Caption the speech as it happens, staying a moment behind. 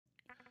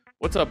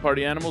What's up,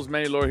 party animals?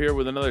 Manny Lore here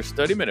with another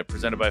Study Minute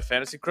presented by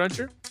Fantasy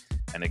Cruncher.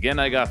 And again,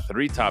 I got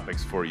three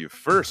topics for you.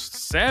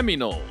 First,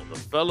 Seminole, the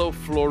fellow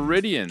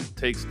Floridian,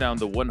 takes down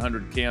the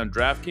 100K on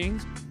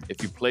DraftKings.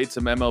 If you played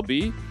some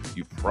MLB,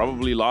 you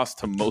probably lost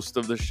to most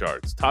of the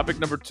Sharks. Topic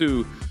number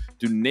two,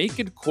 do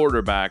naked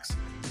quarterbacks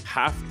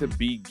have to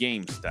be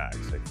game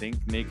stacks? I think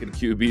naked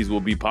QBs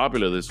will be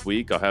popular this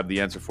week. I'll have the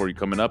answer for you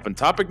coming up. And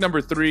topic number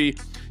three,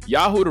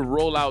 Yahoo to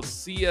roll out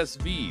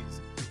CSVs.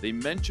 They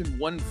mentioned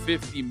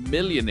 150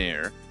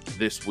 millionaire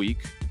this week,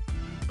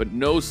 but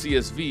no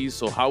CSVs.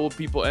 So how will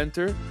people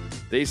enter?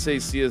 They say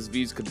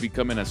CSVs could be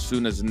coming as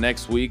soon as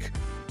next week.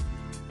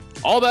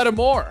 All that and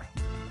more.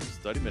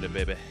 Study Minute,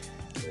 baby.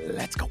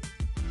 Let's go.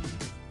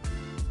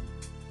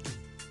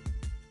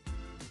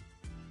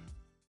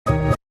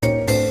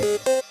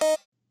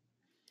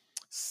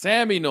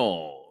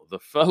 Seminole, the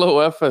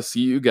fellow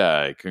FSU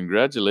guy.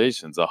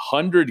 Congratulations.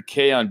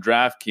 100K on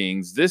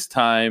DraftKings. This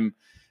time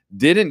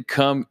didn't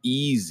come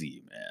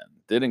easy, man.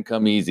 Didn't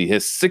come easy.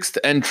 His sixth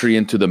entry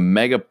into the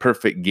mega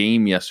perfect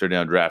game yesterday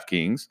on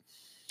DraftKings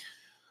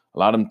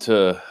allowed him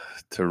to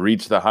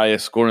reach the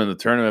highest score in the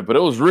tournament, but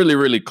it was really,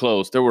 really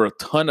close. There were a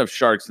ton of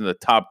Sharks in the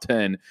top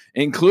 10,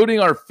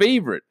 including our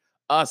favorite,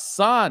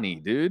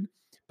 Asani, dude.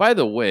 By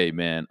the way,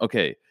 man,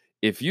 okay,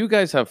 if you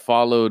guys have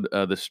followed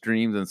the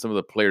streams and some of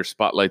the player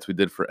spotlights we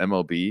did for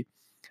MLB,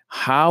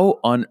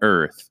 how on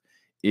earth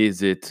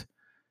is it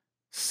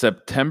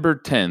September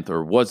 10th,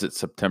 or was it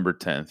September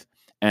 10th,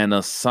 and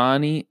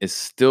Asani is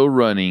still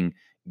running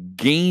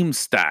game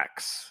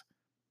stacks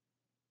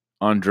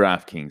on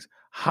DraftKings?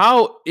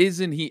 How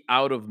isn't he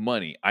out of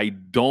money? I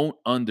don't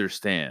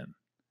understand.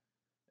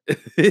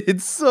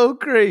 It's so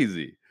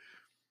crazy.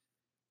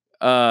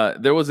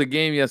 There was a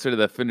game yesterday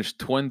that finished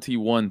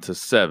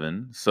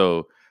 21-7.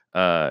 So,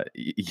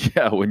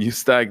 yeah, when you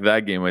stack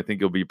that game, I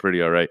think it'll be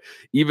pretty all right.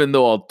 Even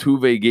though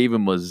Altuve gave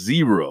him a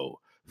 0.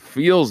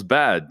 Feels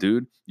bad,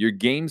 dude. Your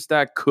game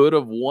stack could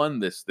have won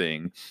this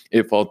thing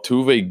if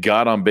Altuve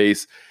got on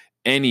base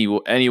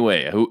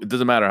anyway. It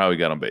doesn't matter how he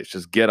got on base.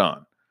 Just get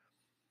on.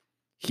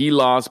 He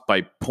lost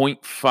by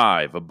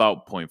 0.5,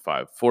 about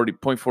 0.5,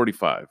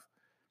 0.45.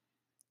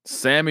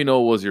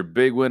 Seminole was your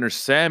big winner.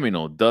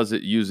 Seminole does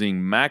it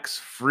using Max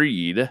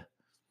Fried,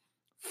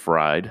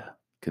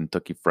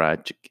 Kentucky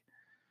Fried Chicken.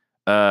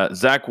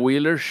 Zach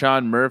Wheeler,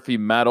 Sean Murphy,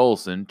 Matt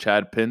Olson,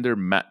 Chad Pinder,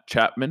 Matt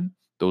Chapman.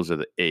 Those are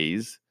the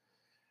A's.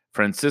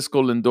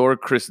 Francisco Lindor,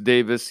 Chris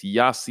Davis,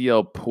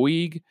 Yasiel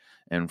Puig,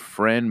 and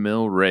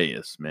Franmil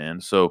Reyes,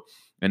 man. So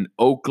an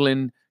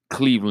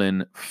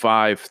Oakland-Cleveland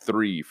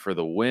 5-3 for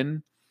the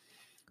win.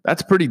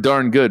 That's pretty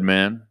darn good,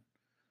 man.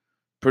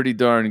 Pretty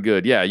darn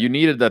good. Yeah, you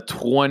needed that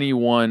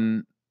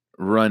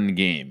 21-run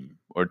game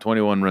or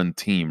 21-run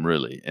team,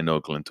 really, in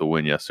Oakland to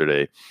win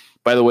yesterday.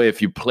 By the way,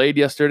 if you played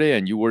yesterday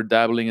and you were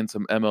dabbling in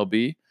some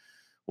MLB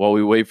while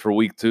we wait for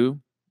week 2,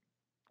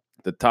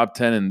 the top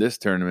 10 in this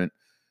tournament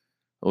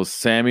was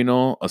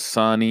Seminole,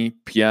 Asani,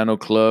 Piano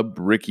Club,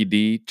 Ricky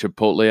D,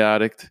 Chipotle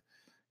Addict.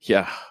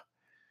 Yeah,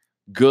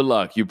 good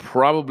luck. You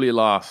probably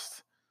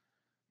lost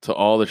to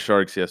all the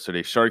Sharks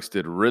yesterday. Sharks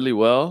did really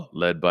well,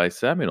 led by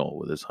Seminole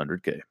with his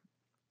 100K.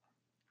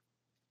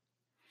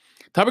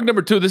 Topic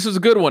number 2, this is a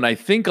good one. I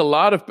think a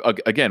lot of,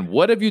 again,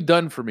 what have you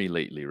done for me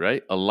lately,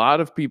 right? A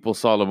lot of people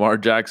saw Lamar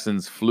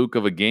Jackson's fluke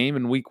of a game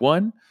in week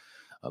 1.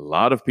 A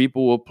lot of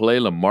people will play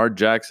Lamar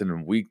Jackson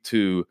in week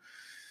 2.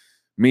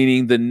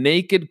 Meaning the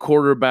naked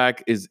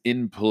quarterback is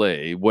in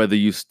play. Whether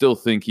you still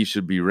think he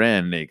should be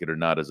ran naked or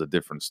not is a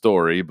different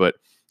story. But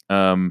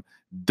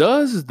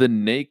does the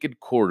naked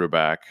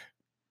quarterback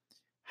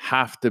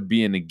have to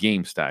be in a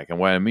game stack? And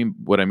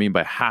what I mean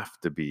by have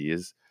to be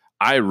is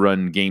I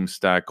run game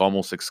stack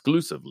almost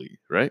exclusively,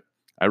 right?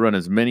 I run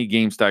as many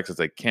game stacks as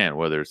I can,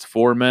 whether it's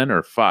 4 men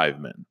or 5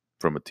 men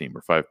from a team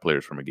or 5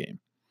 players from a game.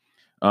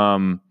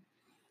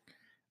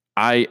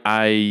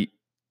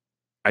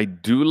 I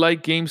do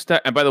like game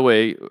stack. And by the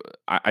way,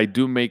 I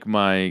do make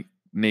my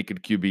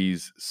naked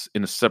QBs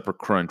in a separate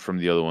crunch from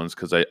the other ones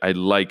because I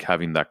like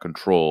having that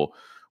control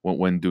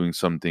when doing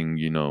something,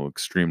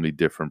 extremely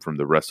different from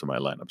the rest of my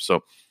lineup.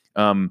 So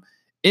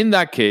in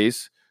that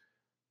case,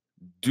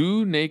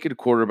 do naked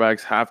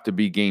quarterbacks have to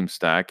be game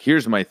stack?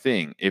 Here's my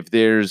thing. If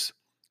there's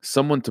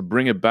someone to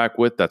bring it back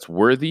with that's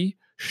worthy,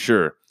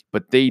 sure.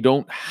 But they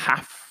don't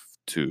have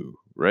to,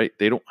 right?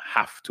 They don't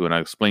have to. And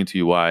I'll explain to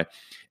you why.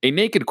 A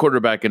naked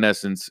quarterback, in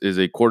essence, is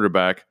a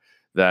quarterback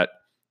that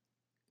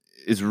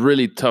is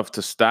really tough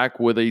to stack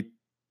with a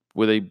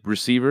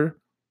receiver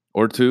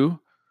or two,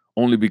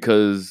 only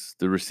because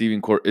the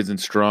receiving core isn't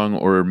strong,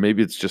 or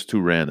maybe it's just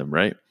too random,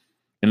 right?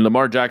 In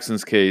Lamar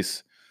Jackson's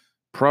case,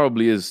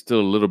 probably is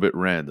still a little bit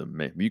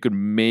random. You could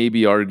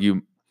maybe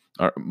argue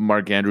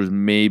Mark Andrews,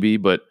 maybe,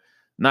 but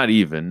not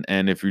even.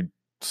 And if you're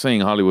saying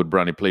Hollywood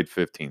Brown, he played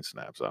 15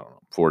 snaps, I don't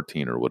know,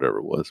 14 or whatever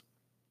it was.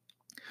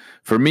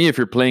 For me, if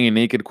you're playing a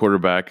naked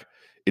quarterback,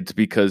 it's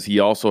because he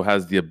also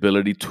has the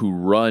ability to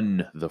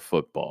run the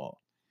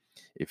football.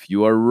 If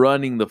you are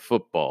running the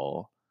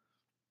football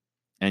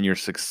and you're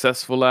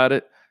successful at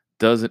it,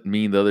 doesn't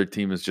mean the other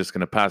team is just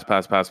going to pass.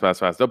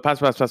 They'll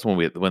pass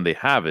when they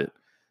have it.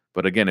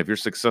 But again, if you're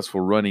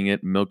successful running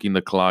it, milking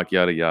the clock,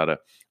 yada yada,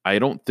 I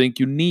don't think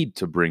you need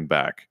to bring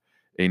back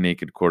a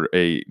naked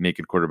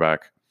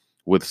quarterback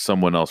with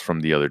someone else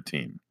from the other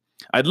team.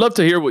 I'd love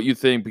to hear what you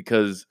think,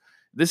 because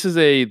this is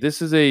a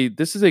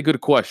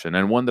good question,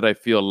 and one that I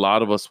feel a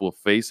lot of us will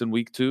face in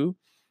week 2.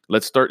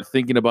 Let's start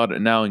thinking about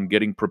it now and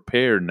getting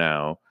prepared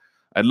now.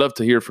 I'd love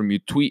to hear from you.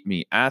 Tweet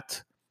me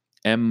at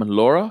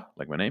mlaura,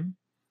 like my name,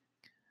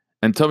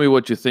 and tell me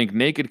what you think.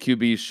 Naked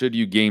QB, should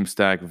you game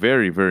stack?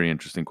 Very, very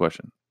interesting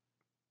question.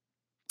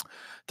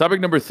 Topic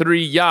number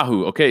 3,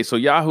 Yahoo. Okay, so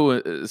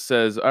Yahoo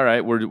says, all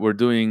right, we're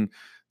doing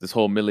this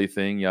whole Millie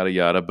thing, yada,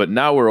 yada, but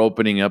now we're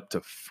opening up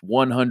to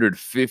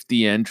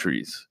 150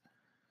 entries.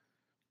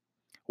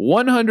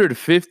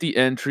 150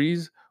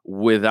 entries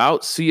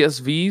without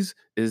CSVs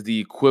is the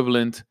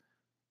equivalent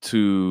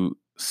to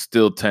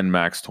still 10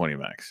 max, 20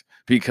 max.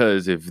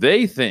 Because if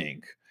they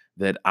think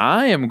that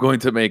I am going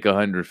to make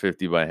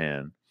 150 by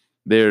hand,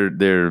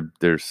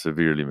 they're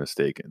severely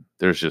mistaken.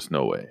 There's just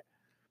no way.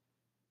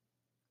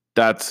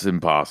 That's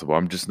impossible.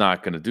 I'm just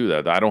not going to do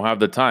that. I don't have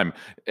the time.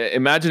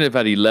 Imagine if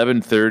at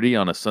 11:30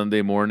 on a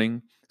Sunday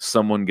morning,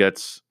 someone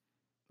gets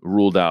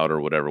ruled out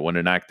or whatever when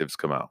inactives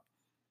come out.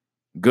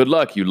 Good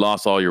luck. You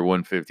lost all your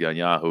 150 on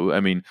Yahoo.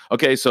 I mean,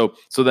 okay, so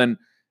then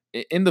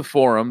in the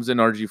forums, in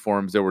RG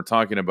forums, they were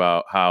talking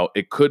about how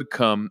it could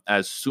come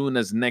as soon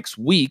as next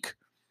week,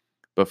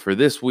 but for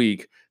this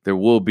week, there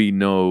will be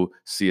no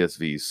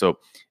CSVs. So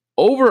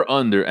over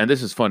under, and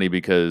this is funny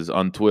because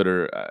on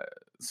Twitter,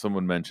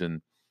 someone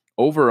mentioned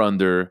over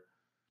under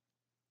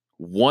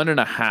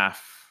 1.5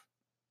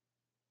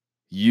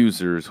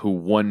 users who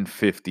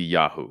 150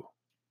 Yahoo.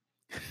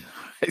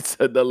 I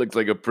said that looks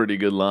like a pretty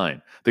good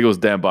line. I think it was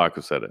Dan Bach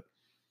who said it.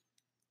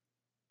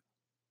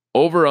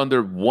 Over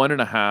under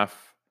 1.5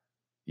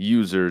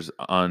 users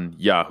on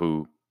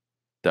Yahoo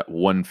that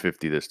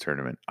 150 this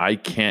tournament. I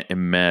can't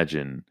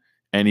imagine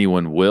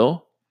anyone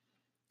will.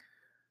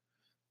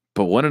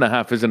 But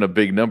 1.5 isn't a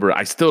big number.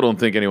 I still don't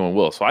think anyone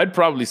will. So I'd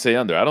probably say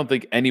under. I don't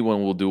think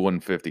anyone will do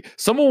 150.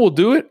 Someone will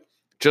do it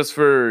just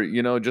for,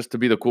 just to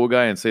be the cool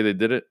guy and say they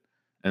did it.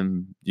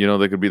 And,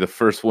 they could be the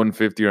first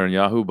 150 on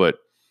Yahoo. But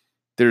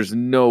there's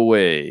no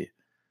way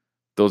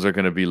those are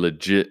going to be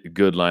legit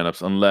good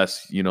lineups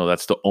unless,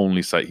 that's the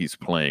only site he's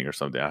playing or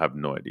something. I have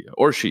no idea.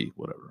 Or she,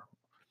 whatever.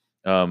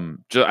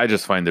 I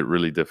just find it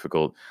really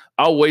difficult.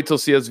 I'll wait till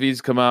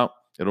CSVs come out.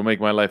 It'll make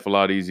my life a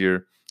lot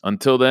easier.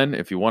 Until then,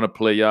 if you want to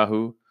play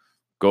Yahoo,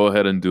 go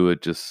ahead and do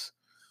it. Just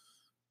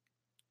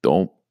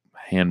don't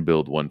hand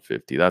build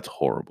 150. That's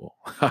horrible.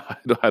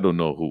 I don't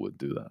know who would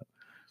do that.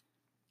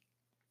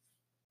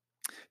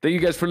 Thank you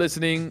guys for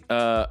listening.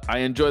 I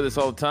enjoy this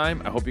all the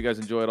time. I hope you guys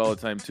enjoy it all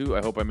the time too.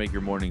 I hope I make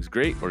your mornings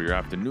great or your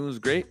afternoons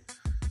great,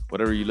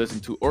 whatever you listen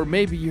to. Or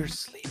maybe you're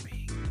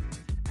sleeping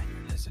and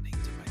you're listening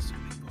to my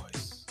soothing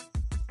voice.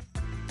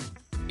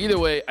 Either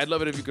way, I'd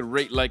love it if you could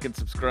rate, like, and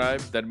subscribe.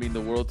 That'd mean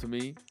the world to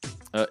me.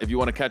 If you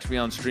want to catch me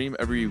on stream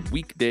every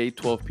weekday,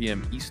 12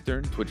 p.m.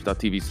 Eastern,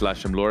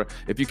 twitch.tv/mlaura.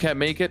 If you can't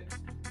make it,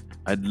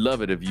 I'd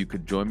love it if you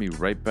could join me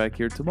right back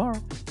here tomorrow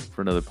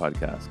for another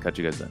podcast. Catch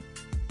you guys then.